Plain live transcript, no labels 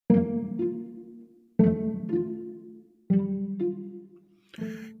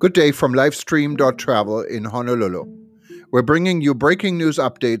Good day from Livestream.travel in Honolulu. We're bringing you breaking news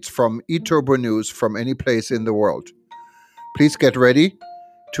updates from eTurbo News from any place in the world. Please get ready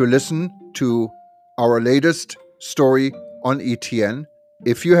to listen to our latest story on ETN.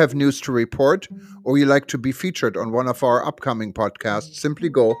 If you have news to report or you like to be featured on one of our upcoming podcasts, simply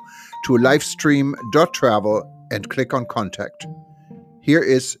go to livestream.travel and click on contact. Here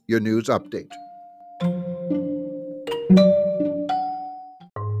is your news update.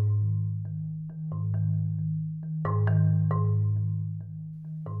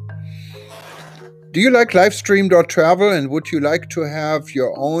 Do you like Livestream.travel and would you like to have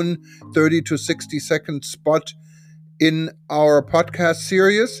your own 30 to 60 second spot in our podcast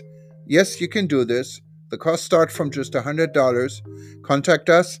series? Yes, you can do this. The costs start from just $100. Contact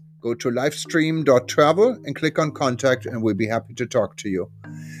us, go to livestream.travel and click on contact and we'll be happy to talk to you.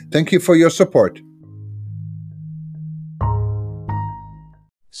 Thank you for your support.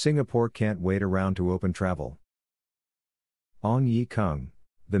 Singapore can't wait around to open travel. Ong Ye Kung,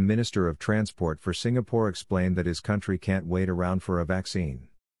 the Minister of Transport for Singapore, explained that his country can't wait around for a vaccine.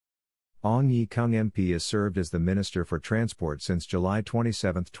 Ong Ye Kung MP has served as the Minister for Transport since July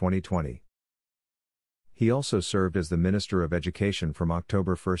 27, 2020. He also served as the Minister of Education from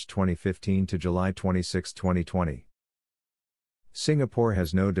October 1, 2015 to July 26, 2020. Singapore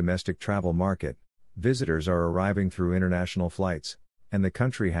has no domestic travel market, visitors are arriving through international flights, and the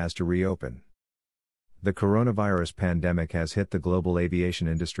country has to reopen. The coronavirus pandemic has hit the global aviation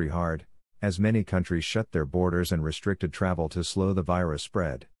industry hard, as many countries shut their borders and restricted travel to slow the virus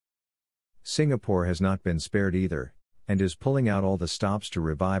spread. Singapore has not been spared either, and is pulling out all the stops to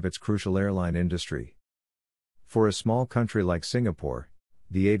revive its crucial airline industry. For a small country like Singapore,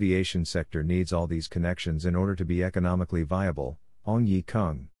 the aviation sector needs all these connections in order to be economically viable, Ong Ye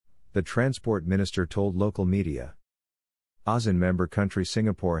Kung, the transport minister, told local media. ASEAN member country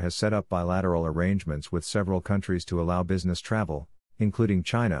Singapore has set up bilateral arrangements with several countries to allow business travel, including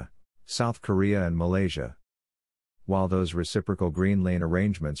China, South Korea and Malaysia. While those reciprocal green lane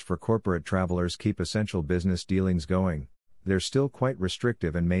arrangements for corporate travelers keep essential business dealings going, they're still quite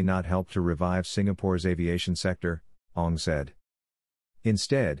restrictive and may not help to revive Singapore's aviation sector, Ong said.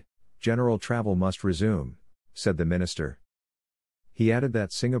 Instead, general travel must resume, said the minister. He added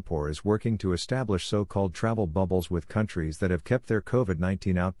that Singapore is working to establish so-called travel bubbles with countries that have kept their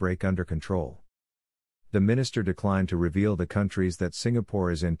COVID-19 outbreak under control. The minister declined to reveal the countries that Singapore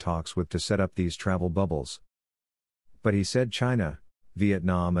is in talks with to set up these travel bubbles. But he said China,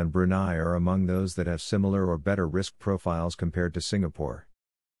 Vietnam and Brunei are among those that have similar or better risk profiles compared to Singapore.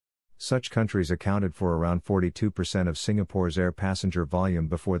 Such countries accounted for around 42% of Singapore's air passenger volume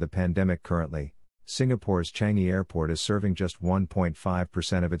before the pandemic. Currently, Singapore's Changi Airport is serving just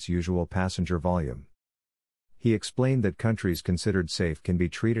 1.5% of its usual passenger volume. He explained that countries considered safe can be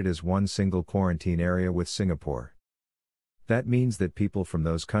treated as one single quarantine area with Singapore. That means that people from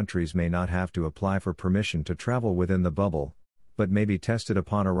those countries may not have to apply for permission to travel within the bubble, but may be tested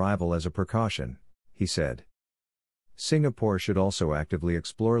upon arrival as a precaution, he said. Singapore should also actively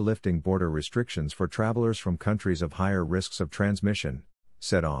explore lifting border restrictions for travelers from countries of higher risks of transmission,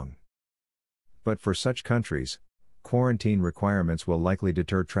 said Ong. But for such countries, quarantine requirements will likely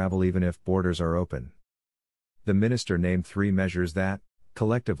deter travel even if borders are open. The minister named 3 measures that,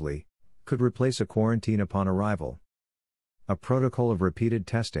 collectively, could replace a quarantine upon arrival. A protocol of repeated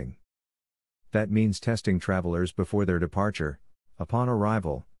testing. That means testing travelers before their departure, upon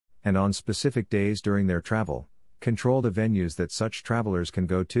arrival, and on specific days during their travel. Control the venues that such travelers can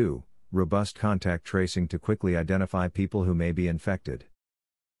go to. Robust contact tracing to quickly identify people who may be infected.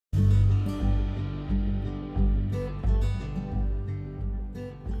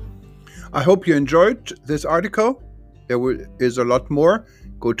 I hope you enjoyed this article. There is a lot more.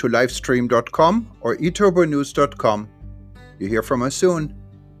 Go to livestream.com or eturbonews.com. You hear from us soon.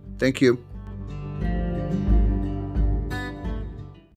 Thank you.